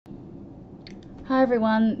Hi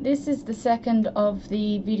everyone, this is the second of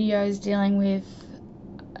the videos dealing with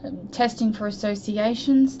testing for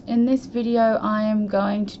associations. In this video I am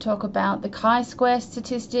going to talk about the chi-square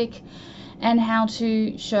statistic and how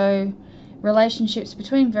to show relationships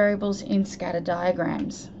between variables in scatter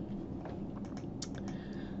diagrams.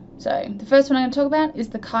 So the first one I'm going to talk about is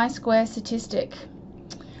the chi-square statistic.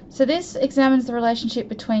 So this examines the relationship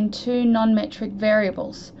between two non-metric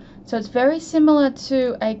variables. So it's very similar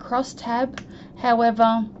to a crosstab.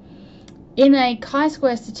 However, in a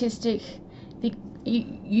chi-square statistic,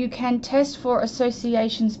 you can test for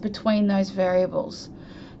associations between those variables.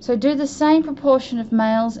 So do the same proportion of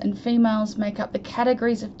males and females make up the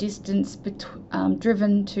categories of distance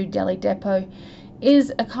driven to Delhi Depot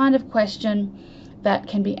is a kind of question that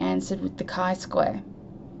can be answered with the chi-square.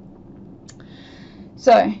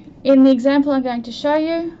 So in the example I'm going to show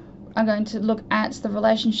you, I'm going to look at the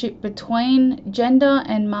relationship between gender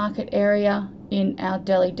and market area in our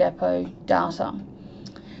Delhi Depot data.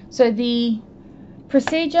 So the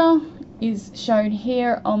procedure is shown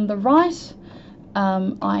here on the right.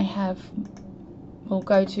 We'll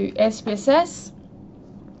go to SPSS,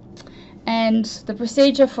 and the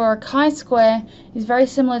procedure for a chi-square is very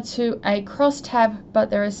similar to a crosstab, but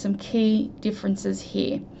there are some key differences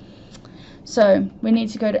here. So we need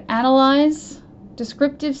to go to Analyze,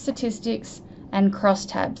 Descriptive Statistics, and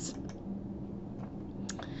Crosstabs.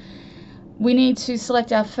 We need to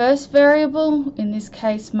select our first variable, in this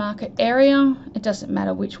case market area. It doesn't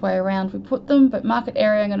matter which way around we put them, but market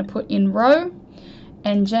area I'm going to put in row,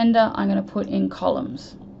 and gender I'm going to put in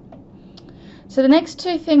columns. So the next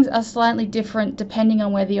two things are slightly different depending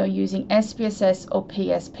on whether you're using SPSS or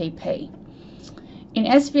PSPP.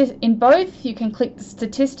 In both you can click the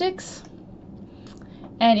statistics,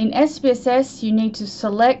 and in SPSS you need to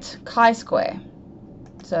select chi-square.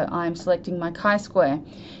 So I'm selecting my chi-square.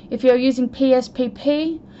 If you're using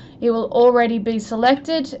PSPP, it will already be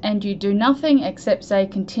selected and you do nothing except say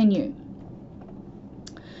continue.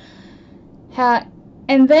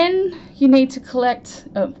 And then you need to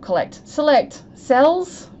select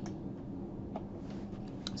cells.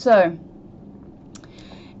 So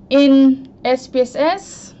in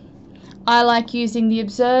SPSS, I like using the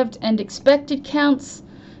observed and expected counts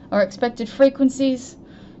or expected frequencies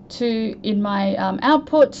in my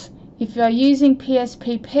output. If you're using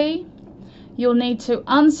PSPP, you'll need to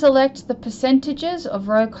unselect the percentages of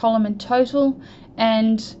row, column and total,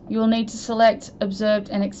 and you'll need to select observed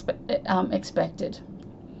and expected.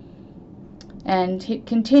 And hit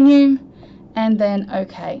continue and then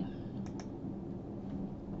OK.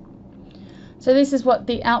 So this is what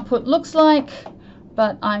the output looks like,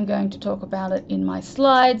 but I'm going to talk about it in my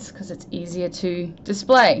slides because it's easier to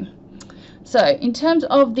display. So in terms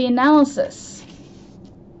of the analysis,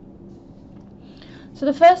 so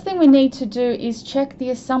the first thing we need to do is check the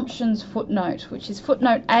assumptions footnote, which is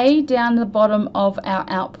footnote A down the bottom of our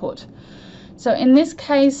output. So in this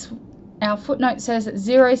case, our footnote says that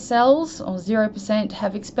 0 cells or 0%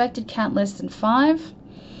 have expected count less than 5.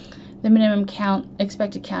 The minimum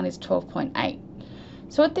expected count is 12.8.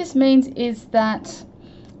 So what this means is that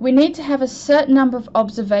we need to have a certain number of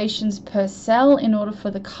observations per cell in order for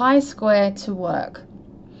the chi-square to work.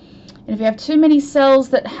 And if you have too many cells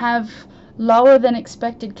that have lower than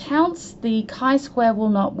expected counts, the chi-square will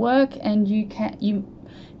not work, and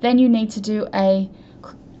then you need to do a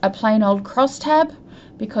plain old crosstab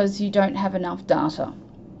because you don't have enough data.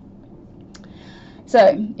 So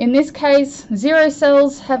in this case, 0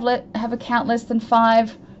 cells have a count less than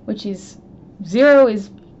 5, which is 0 is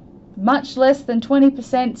much less than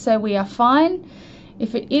 20%, so we are fine.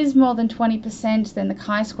 If it is more than 20%, then the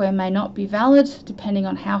chi-square may not be valid, depending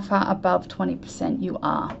on how far above 20% you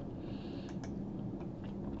are.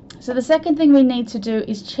 So the second thing we need to do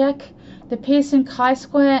is check the Pearson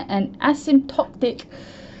chi-square and asymptotic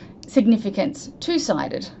significance,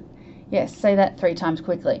 two-sided. Yes, say that 3 times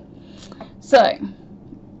quickly. So,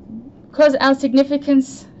 because our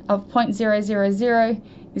significance of 0.000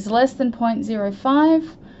 is less than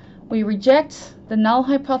 0.05, we reject the null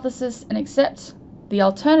hypothesis and accept the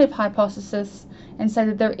alternative hypothesis and say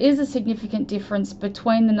that there is a significant difference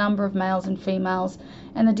between the number of males and females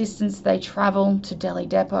and the distance they travel to Delhi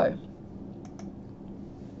Depot.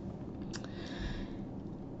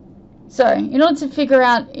 So, in order to figure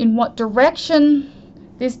out in what direction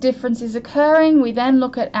this difference is occurring, we then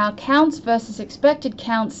look at our counts versus expected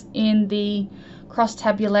counts in the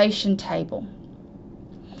cross-tabulation table.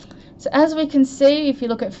 So as we can see, if you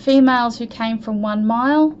look at females who came from 1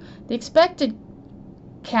 mile, the expected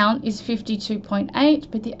count is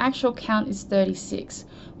 52.8, but the actual count is 36,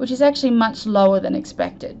 which is actually much lower than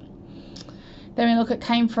expected. Then we look at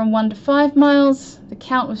came from 1 to 5 miles. The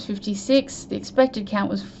count was 56. The expected count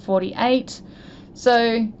was 48.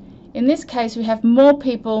 So in this case, we have more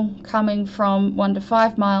people coming from 1 to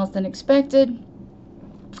 5 miles than expected.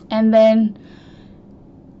 And then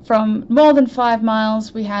from more than 5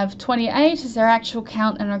 miles, we have 28 as our actual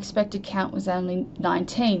count, and our expected count was only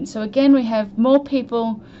 19. So again, we have more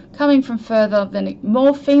people coming from further than,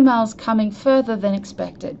 more females coming further than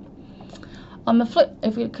expected. On the flip,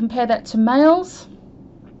 if we compare that to males,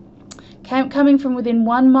 coming from within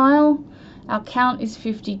 1 mile, our count is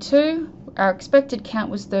 52. Our expected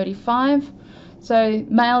count was 35. So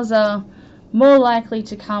males are more likely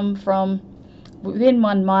to come from within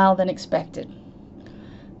 1 mile than expected.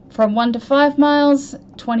 From 1 to 5 miles,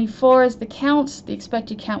 24 is the count. The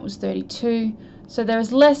expected count was 32. So there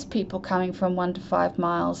is less people coming from 1 to 5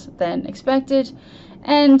 miles than expected.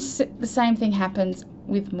 And the same thing happens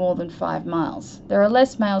with more than 5 miles. There are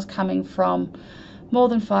less males coming from more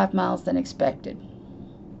than 5 miles than expected.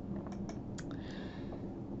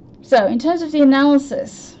 So in terms of the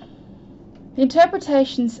analysis, the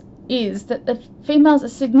interpretations is that the females are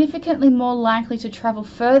significantly more likely to travel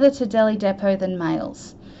further to Delhi Depot than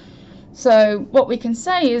males. So what we can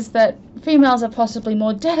say is that females are possibly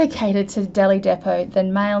more dedicated to Delhi Depot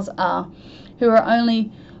than males are, who are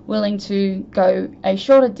only willing to go a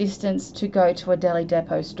shorter distance to go to a Delhi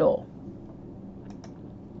Depot store.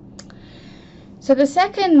 So the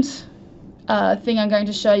second thing I'm going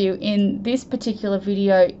to show you in this particular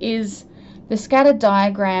video is the scatter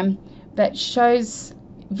diagram that shows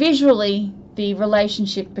visually the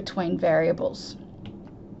relationship between variables.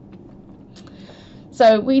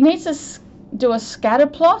 So we need to do a scatter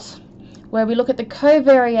plot where we look at the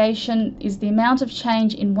covariation is the amount of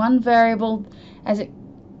change in one variable as it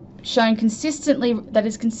shown consistently, that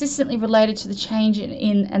is consistently related to the change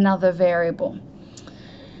in another variable.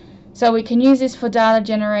 So we can use this for data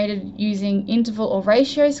generated using interval or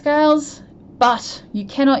ratio scales, but you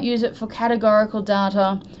cannot use it for categorical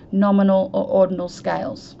data, nominal or ordinal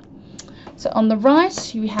scales. So on the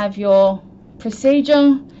right you have your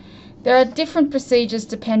procedure. There are different procedures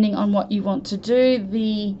depending on what you want to do.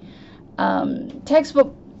 The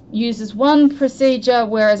textbook uses one procedure,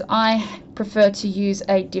 whereas I prefer to use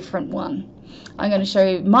a different one. I'm going to show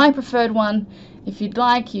you my preferred one. If you'd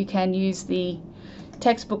like, you can use the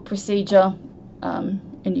textbook procedure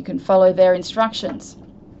and you can follow their instructions.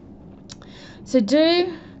 So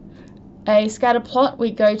do a scatter plot, we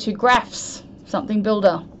go to graphs, something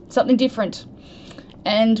builder, something different,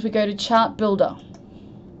 and we go to chart builder.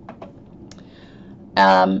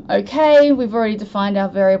 Okay, we've already defined our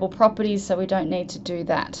variable properties, so we don't need to do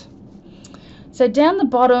that. So down the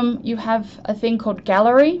bottom you have a thing called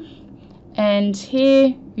gallery, and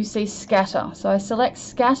here you see scatter. So I select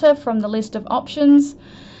scatter from the list of options,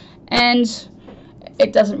 and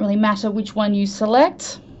it doesn't really matter which one you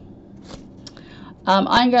select.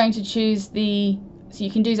 I'm going to choose so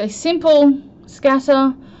you can do a simple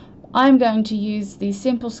scatter. I'm going to use the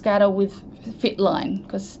simple scatter with fit line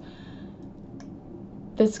because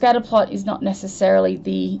the scatter plot is not necessarily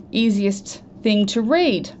the easiest thing to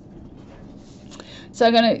read. So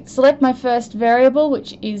I'm going to select my first variable,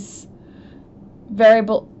 which is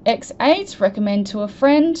variable x8, recommend to a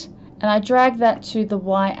friend, and I drag that to the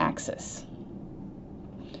y-axis.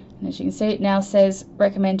 And as you can see, it now says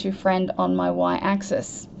recommend to a friend on my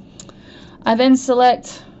y-axis. I then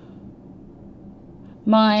select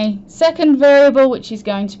my second variable, which is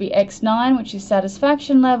going to be x9, which is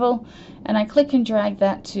satisfaction level, and I click and drag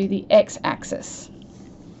that to the x-axis.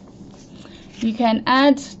 You can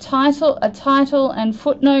add a title and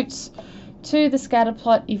footnotes to the scatter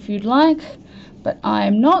plot if you'd like, but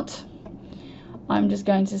I'm not. I'm just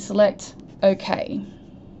going to select OK.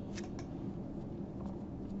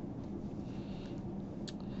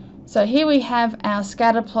 So here we have our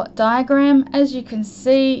scatter plot diagram. As you can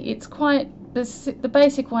see, it's the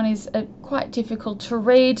basic one is quite difficult to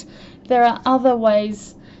read. There are other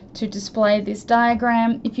ways to display this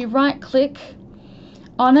diagram. If you right click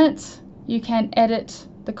on it, you can edit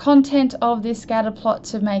the content of this scatter plot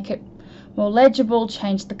to make it more legible,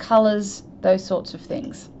 change the colors, those sorts of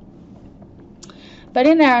things. But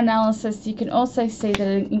in our analysis you can also see that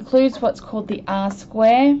it includes what's called the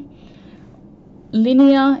R-square.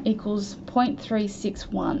 Linear equals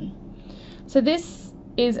 0.361. So this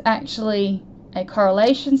is actually a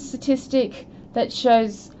correlation statistic that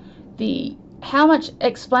shows how much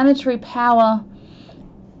explanatory power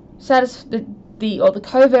the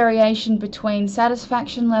covariation between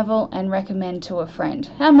satisfaction level and recommend to a friend.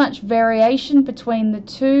 How much variation between the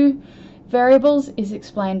two variables is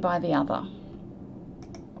explained by the other.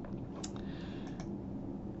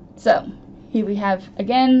 So Here we have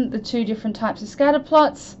again the two different types of scatter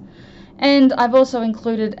plots, and I've also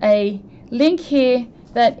included a link here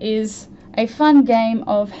that is a fun game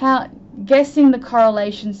of how guessing the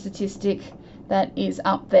correlation statistic that is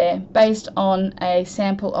up there based on a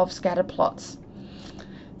sample of scatter plots.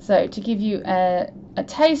 So to give you a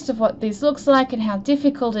taste of what this looks like and how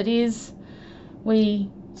difficult it is,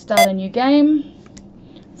 we start a new game.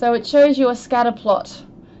 So it shows you a scatter plot,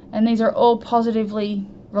 and these are all positively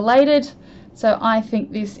related. So I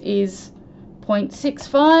think this is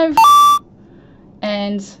 0.65,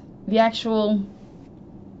 and the actual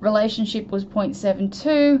relationship was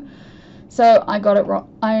 0.72. So I got it wrong.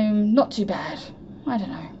 I'm not too bad. I don't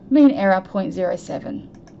know. Mean error 0.07.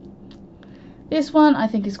 This one I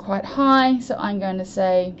think is quite high, so I'm going to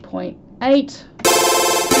say 0.8.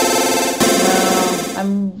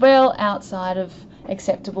 I'm well outside of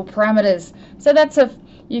acceptable parameters. So that's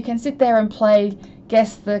you can sit there and play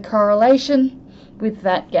guess the correlation with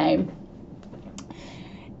that game.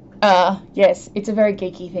 Yes, it's a very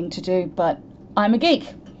geeky thing to do, but I'm a geek.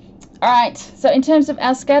 Alright, so in terms of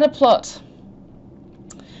our scatter plot,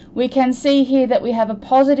 we can see here that we have a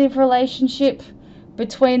positive relationship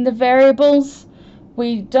between the variables.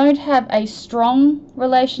 We don't have a strong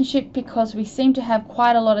relationship because we seem to have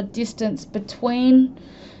quite a lot of distance between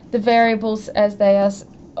the variables as they are,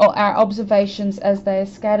 or our observations as they are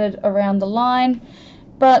scattered around the line,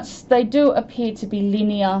 but they do appear to be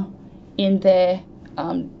linear in their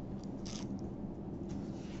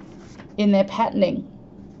patterning.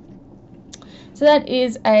 So that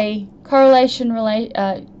is a correlation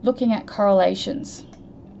looking at correlations.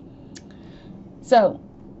 So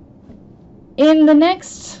in the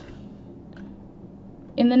next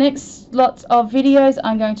lots of videos,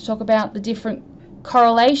 I'm going to talk about the different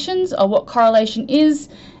correlations, or what correlation is,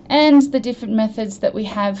 and the different methods that we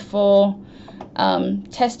have for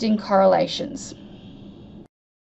testing correlations.